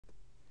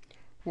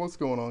What's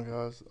going on,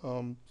 guys?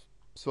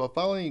 So I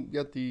finally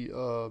got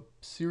the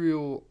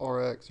serial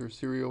RX or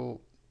serial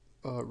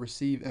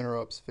receive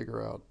interrupts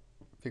figured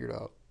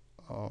out.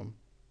 Um,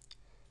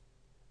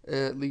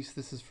 at least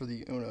this is for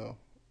the Uno.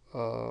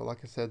 Like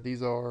I said,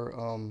 these are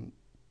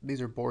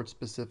board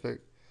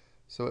specific,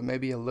 so it may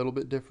be a little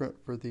bit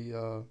different for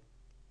the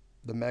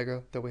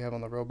Mega that we have on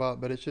the robot,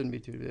 but it shouldn't be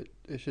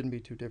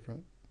too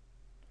different.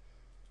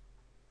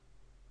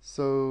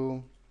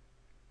 So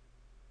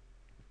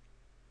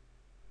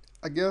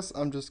I guess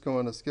I'm just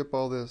going to skip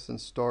all this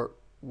and start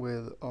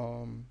with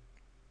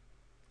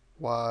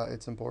why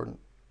it's important.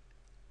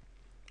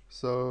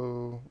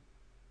 So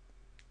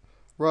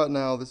right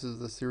now, this is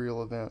the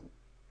serial event.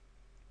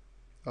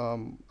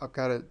 I've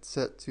got it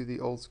set to the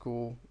old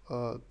school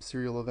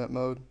serial event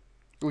mode,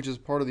 which is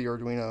part of the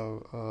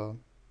Arduino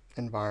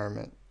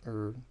environment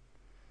or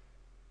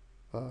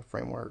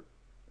framework.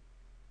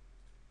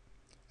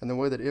 And the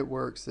way that it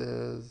works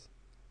is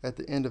at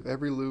the end of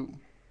every loop,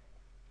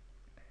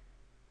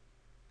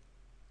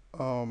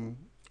 um,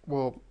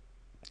 well,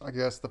 I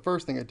guess the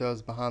first thing it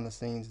does behind the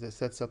scenes is it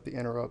sets up the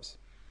interrupts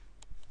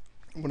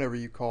whenever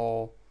you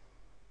call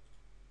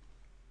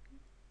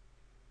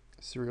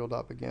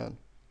serial.begin.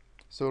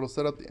 So it'll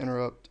set up the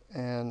interrupt,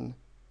 and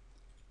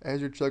as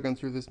you're chugging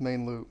through this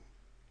main loop,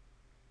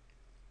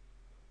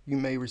 you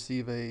may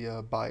receive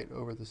a byte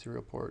over the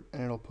serial port,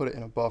 and it'll put it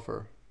in a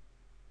buffer.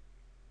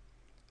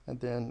 And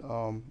then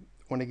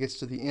when it gets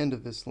to the end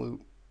of this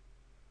loop,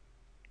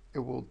 it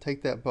will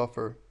take that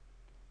buffer,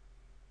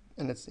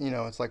 and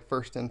it's like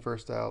first in,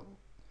 first out.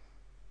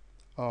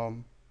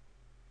 Um,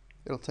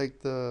 it'll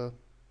take the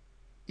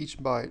each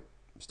byte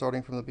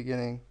starting from the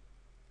beginning,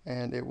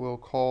 and it will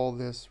call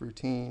this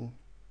routine.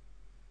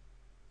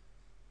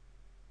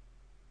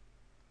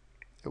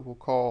 It will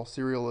call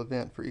serial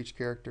event for each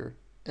character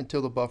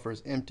until the buffer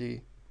is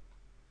empty,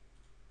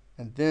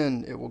 and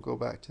then it will go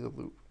back to the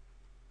loop.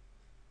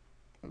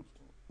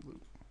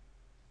 loop.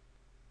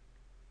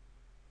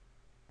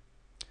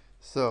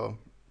 So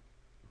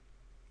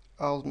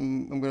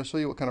I'm going to show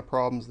you what kind of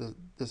problems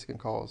this can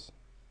cause.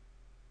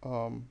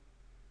 Um,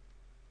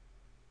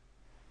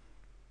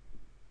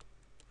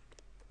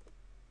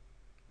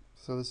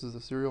 so this is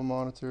the serial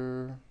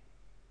monitor.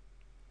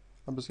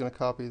 I'm just going to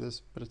copy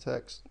this bit of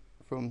text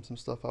from some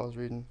stuff I was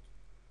reading.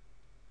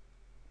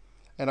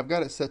 And I've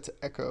got it set to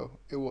echo.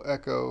 It will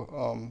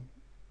echo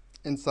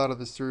inside of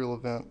the serial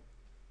event,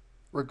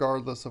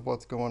 regardless of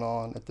what's going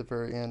on. At the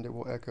very end, it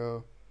will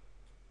echo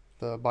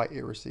the byte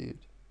it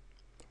received.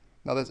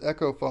 Now this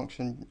echo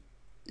function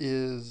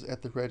is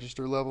at the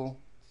register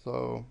level,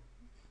 so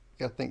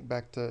you gotta think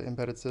back to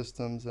embedded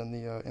systems and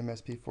the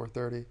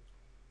MSP430.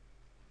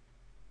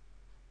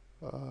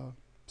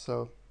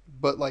 So,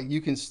 but like you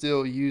can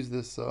still use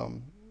this.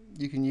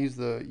 You can use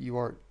the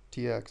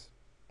UARTX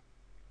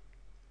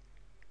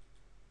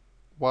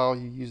while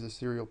you use the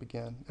serial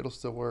begin. It'll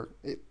still work.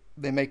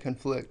 They may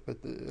conflict, but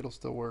it'll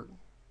still work.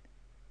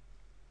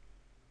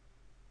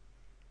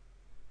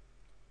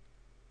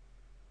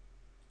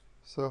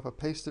 So if I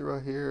paste it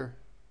right here,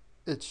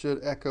 it should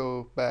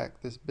echo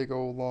back this big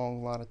old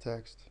long line of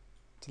text.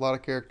 It's a lot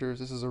of characters.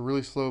 This is a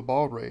really slow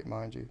baud rate,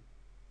 mind you.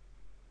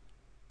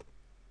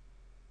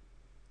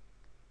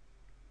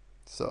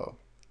 So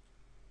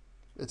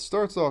it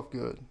starts off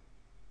good.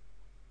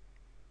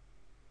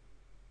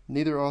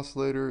 Neither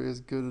oscillator is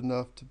good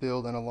enough to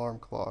build an alarm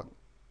clock.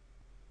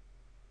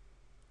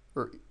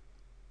 Or,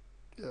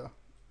 yeah.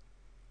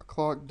 A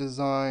clock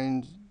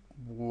designed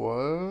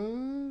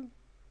what?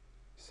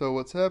 So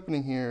what's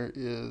happening here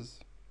is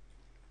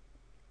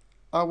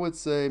I would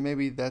say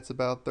maybe that's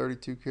about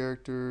 32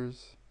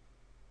 characters.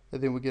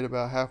 And then we get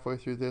about halfway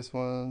through this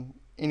one.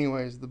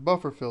 Anyways, the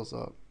buffer fills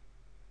up.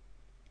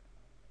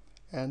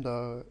 And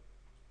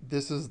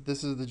this is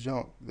the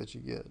junk that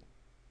you get.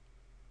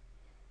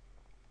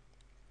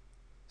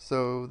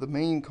 So the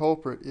main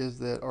culprit is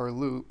that our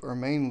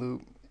main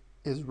loop,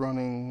 is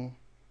running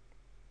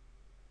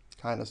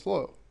kind of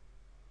slow.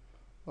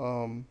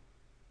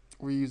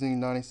 We're using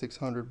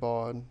 9600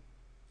 baud,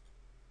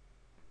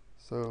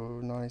 so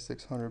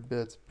 9600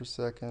 bits per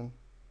second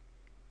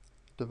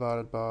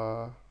divided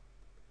by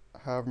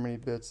however many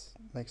bits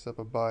makes up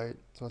a byte,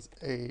 so that's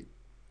 8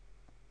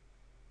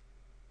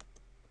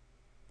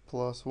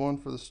 plus 1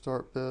 for the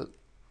start bit.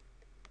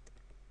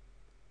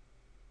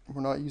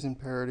 We're not using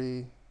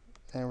parity,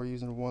 and we're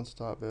using 1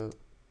 stop bit.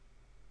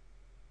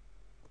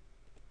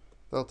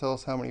 That'll tell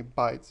us how many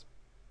bytes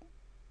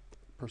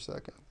per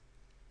second.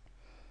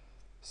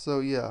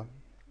 So yeah,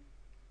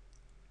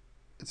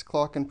 it's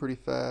clocking pretty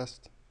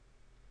fast.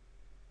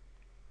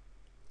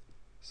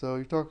 So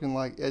you're talking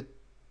like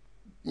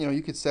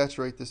you could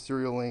saturate the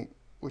serial link,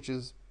 which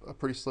is a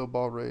pretty slow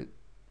baud rate,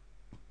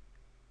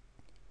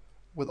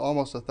 with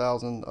almost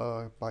 1,000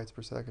 bytes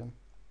per second.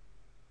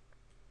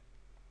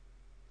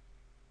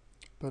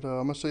 But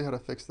I'm gonna show you how to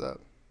fix that.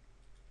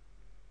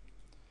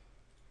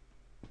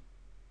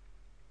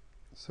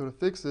 So to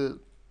fix it,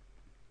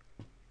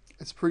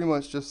 it's pretty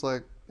much just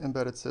like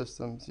embedded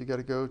systems. You got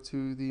to go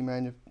to the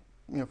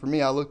for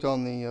me, I looked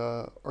on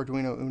the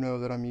Arduino Uno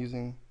that I'm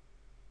using,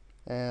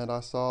 and I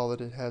saw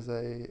that it has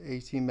a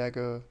 18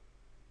 mega.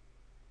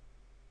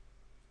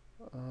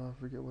 I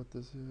forget what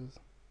this is.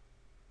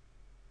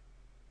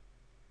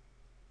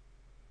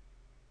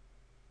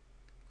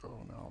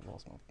 Oh, now I've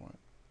lost my point.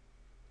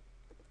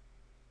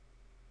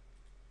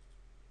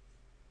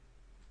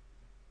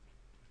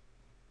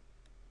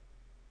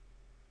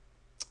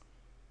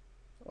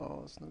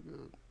 Oh, that's no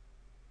good.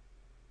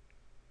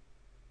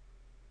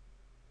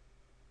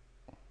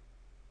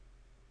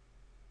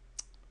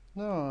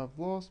 No, I've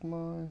lost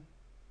my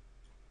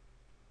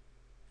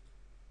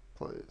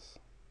place.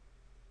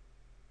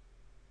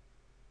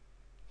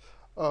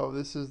 Oh,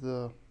 this is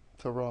the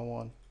wrong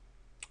one.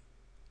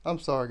 I'm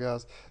sorry,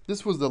 guys.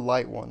 This was the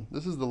light one.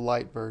 This is the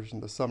light version,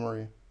 the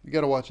summary. You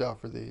gotta watch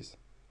out for these.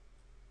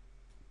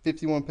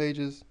 51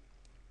 pages.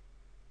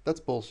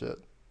 That's bullshit.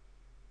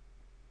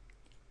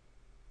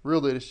 Real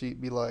data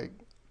sheet be like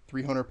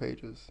 300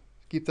 pages.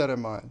 Keep that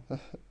in mind.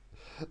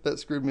 That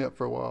screwed me up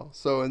for a while.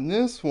 So in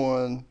this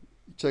one,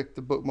 check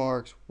the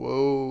bookmarks.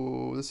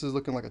 Whoa, this is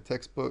looking like a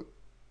textbook.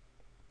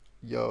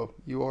 Yo,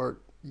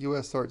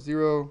 US Art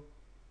 0.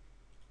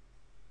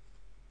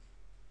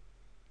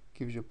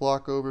 Gives you a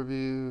block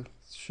overview.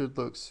 Should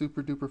look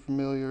super duper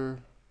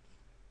familiar.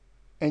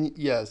 And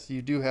yes,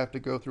 you do have to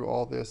go through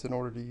all this in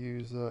order to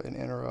use an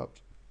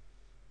interrupt.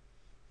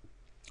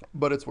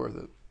 But it's worth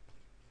it.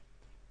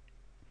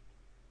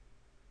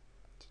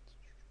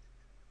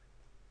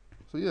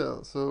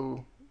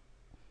 So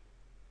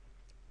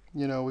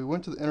yeah, we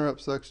went to the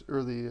interrupt section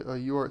or the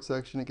UART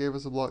section. It gave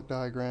us a block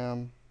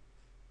diagram,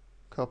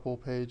 couple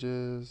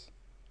pages.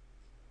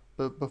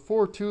 But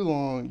before too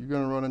long, you're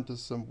going to run into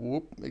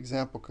some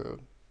example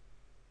code.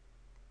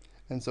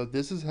 And so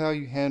this is how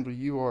you handle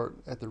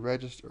UART at the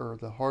register or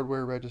the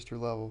hardware register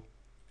level.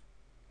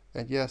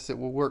 And yes, it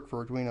will work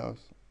for Arduinos.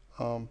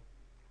 Um,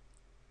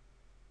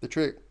 the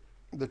trick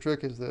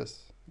is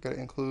this: you got to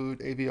include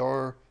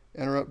AVR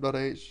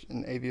interrupt.h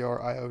and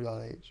AVR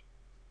IO.h.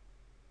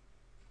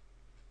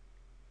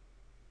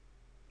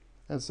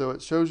 And so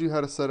it shows you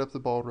how to set up the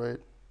baud rate.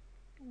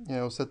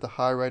 Set the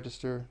high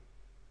register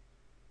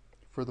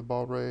for the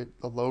baud rate,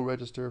 the low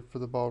register for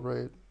the baud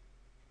rate.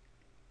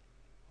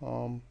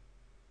 And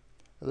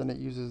then it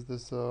uses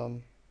this.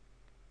 So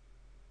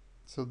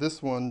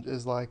this one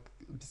is like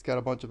it's got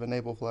a bunch of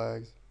enable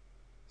flags.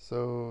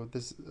 So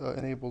this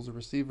enables the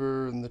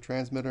receiver and the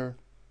transmitter.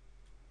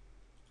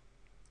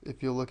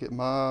 If you look at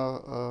my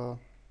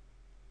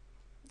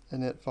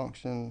init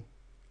function,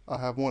 I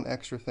have one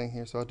extra thing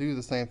here. So I do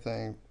the same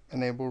thing: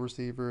 enable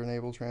receiver,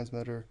 enable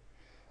transmitter.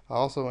 I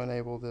also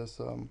enable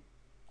this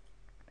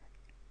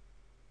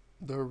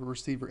the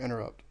receiver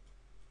interrupt.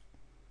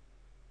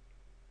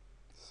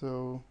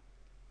 So,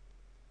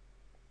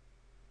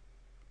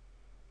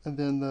 and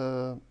then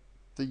the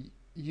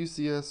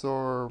UCS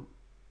or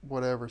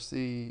whatever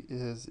C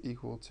is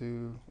equal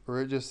to,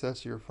 or it just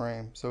sets your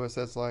frame. So it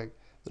sets like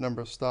the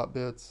number of stop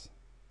bits,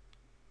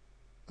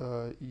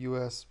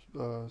 US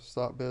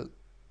stop bit,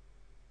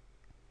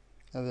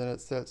 and then it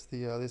sets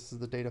the this is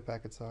the data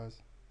packet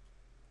size.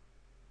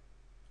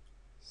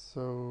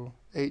 So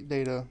 8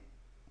 data,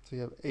 so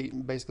you have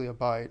 8, basically a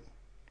byte,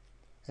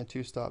 and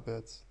 2 stop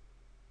bits.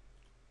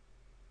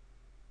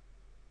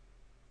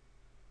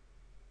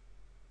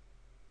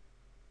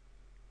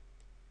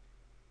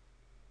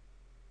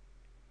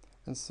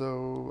 And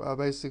so I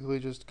basically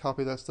just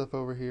copied that stuff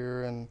over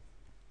here and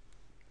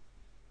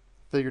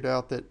figured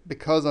out that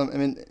because and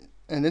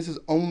this is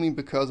only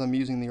because I'm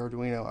using the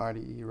Arduino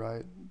IDE,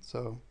 right?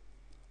 So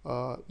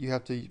you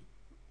have to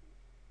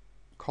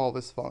call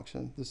this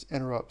function, this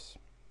interrupts.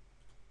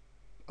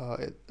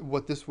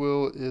 What this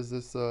will is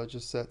this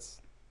just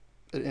sets,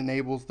 it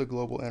enables the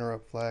global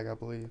interrupt flag, I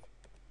believe.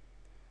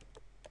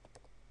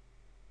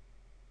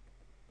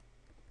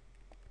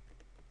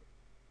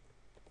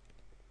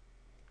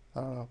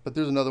 I don't know, but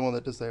there's another one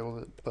that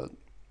disables it, but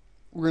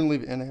we're going to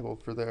leave it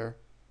enabled for there.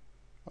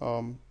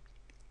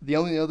 The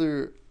only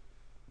other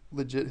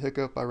legit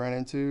hiccup I ran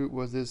into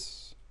was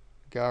this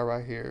guy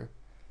right here,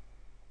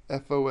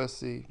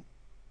 FOSC.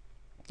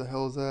 What the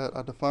hell is that?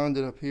 I defined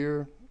it up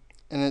here,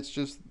 and it's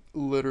just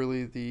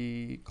literally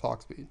the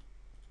clock speed.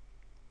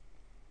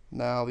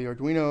 Now the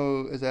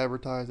Arduino is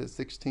advertised at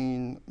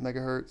 16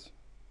 megahertz,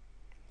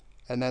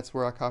 and that's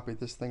where I copied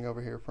this thing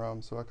over here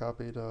from. So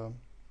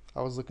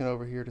I was looking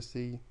over here to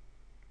see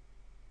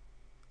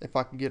if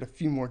I could get a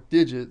few more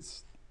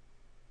digits.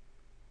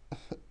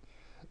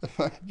 If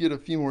I could get a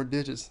few more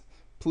digits,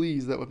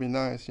 please, that would be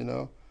nice,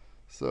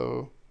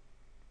 So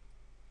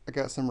I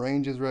got some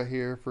ranges right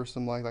here for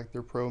some like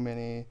their Pro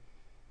Mini,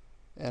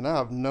 and I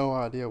have no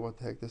idea what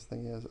the heck this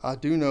thing is. I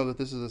do know that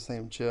this is the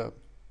same chip,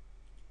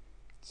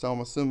 so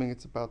I'm assuming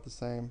it's about the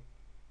same.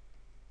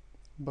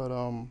 But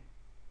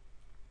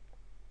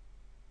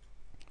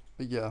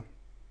yeah,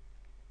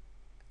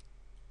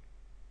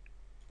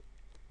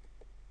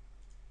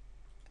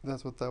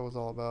 that's what that was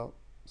all about.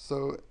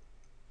 So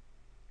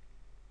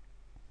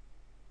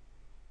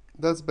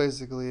that's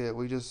basically it.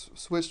 We just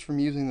switched from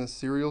using the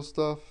serial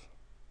stuff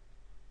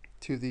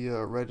to the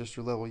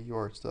register level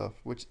UART stuff,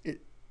 which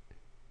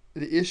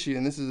the issue,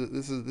 and this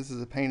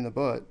is a pain in the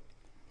butt.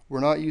 We're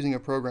not using a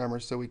programmer,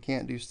 so we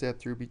can't do step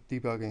through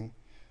debugging.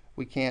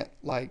 We can't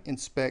like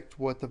inspect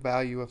what the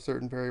value of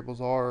certain variables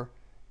are,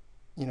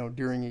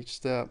 during each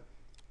step.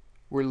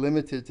 We're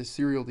limited to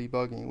serial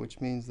debugging,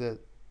 which means that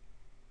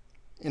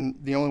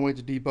the only way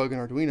to debug an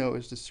Arduino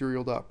is to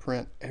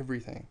serial.print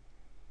everything.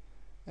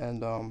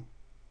 And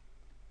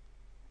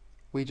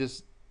we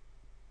just,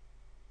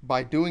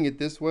 by doing it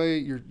this way,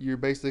 you're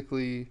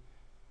basically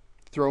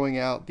throwing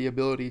out the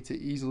ability to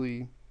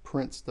easily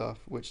print stuff,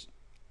 which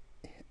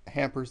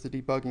hampers the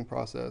debugging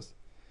process.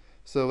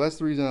 So that's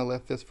the reason I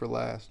left this for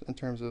last in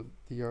terms of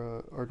the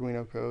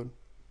Arduino code.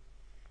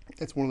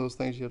 It's one of those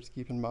things you have to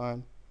keep in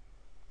mind.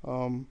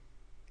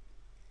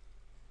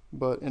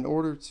 But in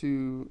order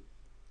to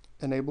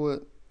enable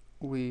it,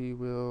 we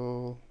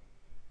will,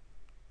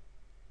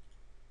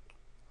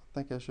 I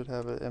think I should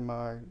have it in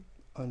my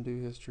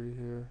undo history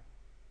here.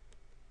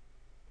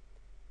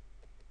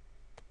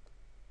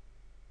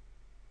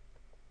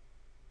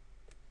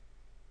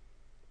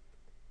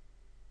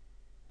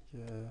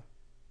 Yeah.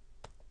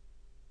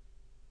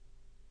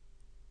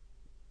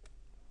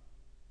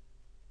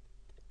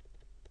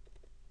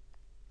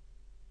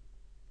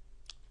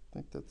 I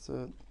think that's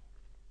it.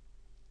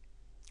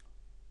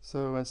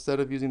 So instead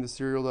of using the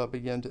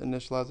serial.begin to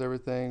initialize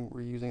everything,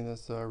 we're using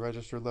this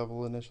register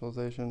level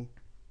initialization.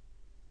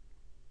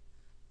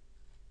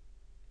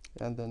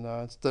 And then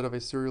instead of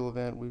a serial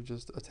event, we've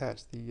just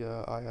attached the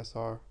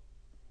ISR.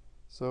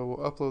 So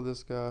we'll upload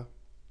this guy.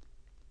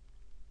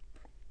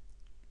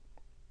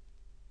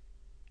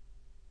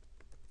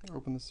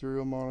 Open the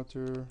serial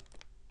monitor,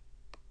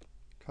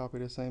 copy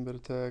the same bit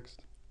of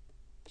text.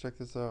 Check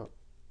this out.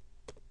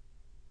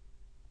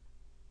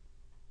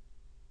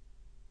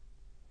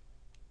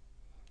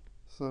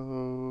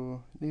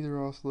 So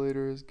neither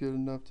oscillator is good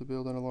enough to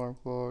build an alarm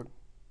clock.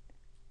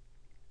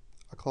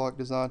 A clock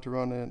designed to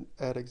run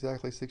at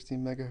exactly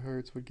 16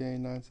 megahertz would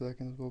gain 9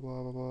 seconds, blah,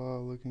 blah, blah, blah.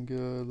 Looking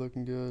good,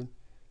 looking good.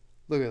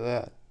 Look at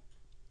that.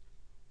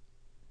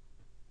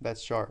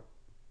 That's sharp.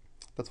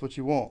 That's what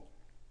you want.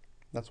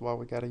 That's why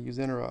we gotta use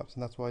interrupts,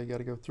 and that's why you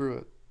gotta go through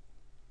it.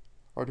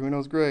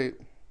 Arduino's great.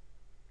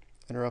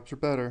 Interrupts are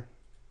better.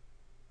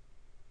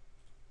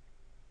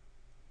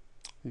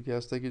 You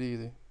guys take it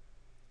easy.